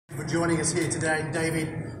joining us here today,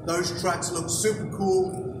 David. Those trucks look super cool,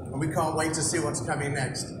 and we can't wait to see what's coming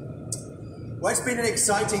next. Well, it's been an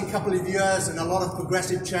exciting couple of years and a lot of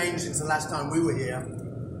progressive change since the last time we were here.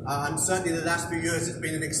 And certainly the last few years, it's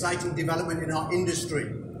been an exciting development in our industry.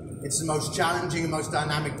 It's the most challenging and most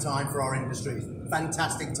dynamic time for our industry.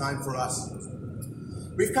 Fantastic time for us.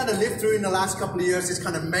 We've kind of lived through in the last couple of years this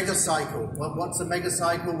kind of mega cycle. Well, what's a mega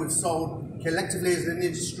cycle? We've sold collectively as an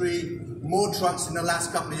industry more trucks in the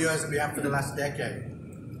last couple of years than we have for the last decade.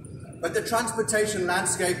 But the transportation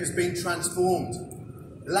landscape has been transformed.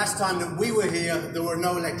 The last time that we were here, there were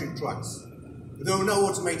no electric trucks. There were no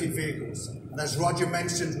automated vehicles. And as Roger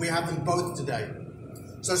mentioned, we have them both today.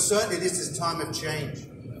 So certainly this is a time of change.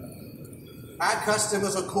 Our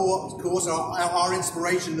customers, of course, are our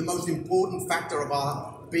inspiration, the most important factor of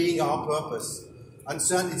our being our purpose. And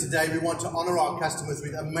certainly today we want to honor our customers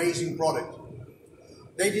with amazing product.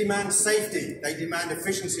 They demand safety, they demand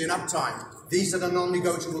efficiency and uptime. These are the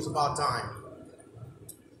non-negotiables of our time.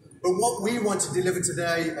 But what we want to deliver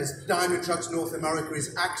today as Daimler Trucks North America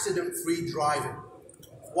is accident-free driving,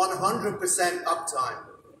 100% uptime,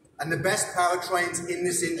 and the best powertrains in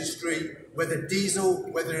this industry, whether diesel,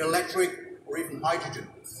 whether electric, or even hydrogen.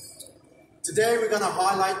 Today we're going to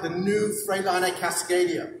highlight the new Freightliner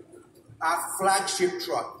Cascadia, our flagship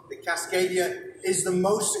truck. The Cascadia is the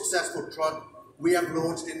most successful truck we have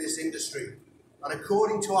launched in this industry, and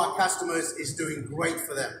according to our customers, is doing great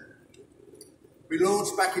for them. We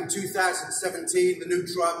launched back in 2017 the new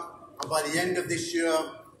truck, and by the end of this year,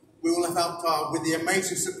 we will have helped with the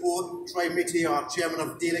amazing support, Trey Mitty, our chairman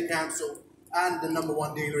of Dealer Council, and the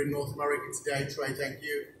 #1 dealer in North America today. Trey, thank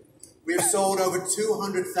you. We have sold over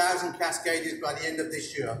 200,000 Cascadias by the end of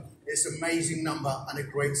this year. It's an amazing number and a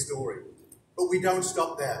great story. But we don't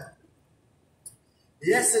stop there.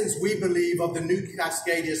 The essence, we believe, of the new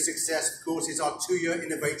Cascadia's success, of course, is our 2-year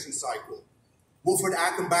innovation cycle. Wolford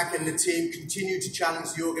Ackenbach and the team continue to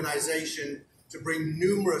challenge the organization to bring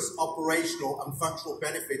numerous operational and functional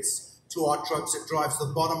benefits to our trucks that drives the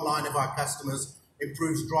bottom line of our customers,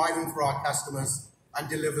 improves driving for our customers, and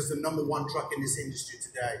delivers the #1 truck in this industry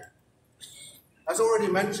today. As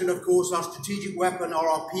already mentioned, of course, our strategic weapon are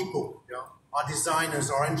our people, our designers,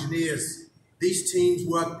 our engineers. These teams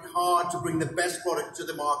work hard to bring the best product to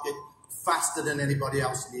the market faster than anybody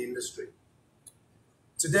else in the industry.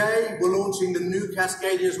 Today, we're launching the new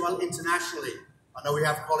Cascadia as well internationally. I know we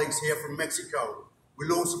have colleagues here from Mexico. We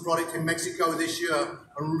launched the product in Mexico this year.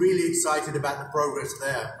 I'm really excited about the progress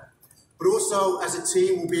there. But also, as a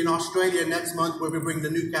team, we'll be in Australia next month where we bring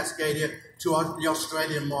the new Cascadia to the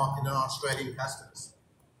Australian market and our Australian customers.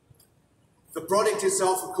 The product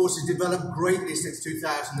itself, of course, has developed greatly since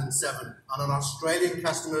 2007, and our Australian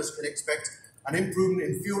customers can expect an improvement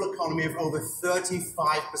in fuel economy of over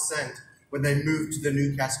 35% when they move to the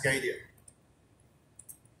new Cascadia.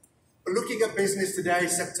 But looking at business today,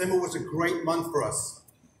 September was a great month for us.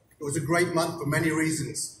 It was a great month for many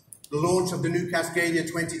reasons. The launch of the new Cascadia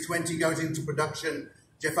 2020 goes into production.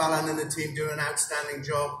 Jeff Allen and the team do an outstanding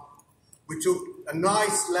job. We took a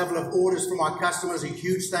nice level of orders from our customers, a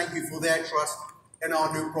huge thank you for their trust in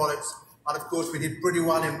our new products. And of course, we did pretty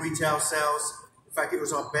well in retail sales. In fact, it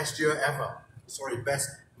was our best year ever. Sorry, best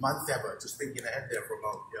month ever. Just thinking ahead there for a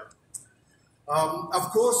moment,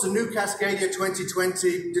 Of course, the new Cascadia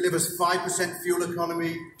 2020 delivers 5% fuel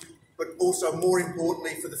economy, but also more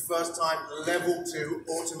importantly, for the first time, level 2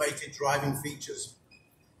 automated driving features.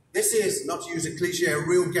 This is, not to use a cliche, a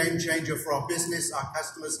real game changer for our business, our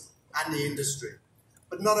customers, and the industry.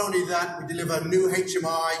 But not only that, we deliver a new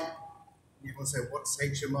HMI. You want to say, what's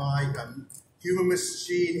HMI?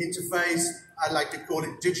 Human-machine interface. I like to call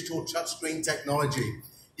it digital touchscreen technology.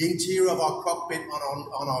 The interior of our cockpit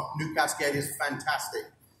on our new Cascadia is fantastic,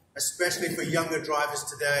 especially for younger drivers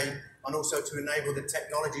today, and also to enable the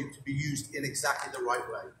technology to be used in exactly the right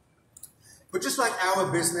way. But just like our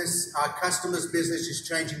business, our customers' business is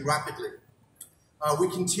changing rapidly. We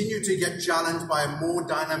continue to get challenged by a more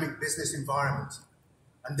dynamic business environment.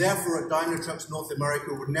 And therefore, at Daimler Trucks North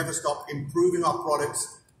America, we'll never stop improving our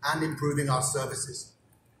products and improving our services.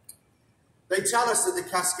 They tell us that the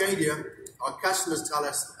Cascadia, our customers tell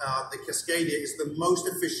us the Cascadia is the most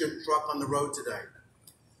efficient truck on the road today.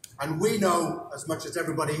 And we know, as much as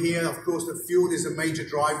everybody here, of course, that fuel is a major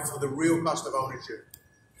driver for the real cost of ownership.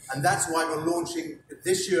 And that's why we're launching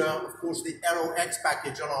this year, of course, the Aero X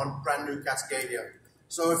package on our brand new Cascadia.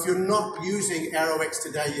 So if you're not using Aero X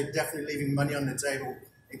today, you're definitely leaving money on the table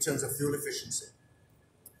in terms of fuel efficiency.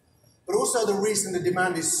 But also the reason the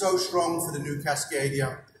demand is so strong for the new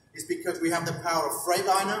Cascadia is because we have the power of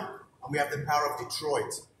Freightliner and we have the power of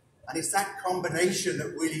Detroit. And it's that combination that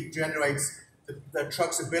really generates the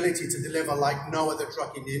truck's ability to deliver like no other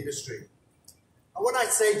truck in the industry. And when I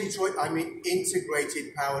say Detroit, I mean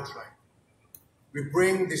integrated powertrain. We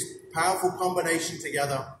bring this powerful combination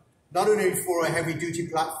together, not only for a heavy-duty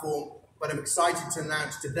platform, but I'm excited to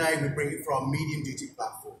announce today we bring it for our medium-duty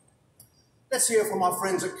platform. Let's hear from our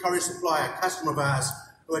friends at Courage Supply, a customer of ours,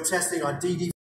 who are testing our DD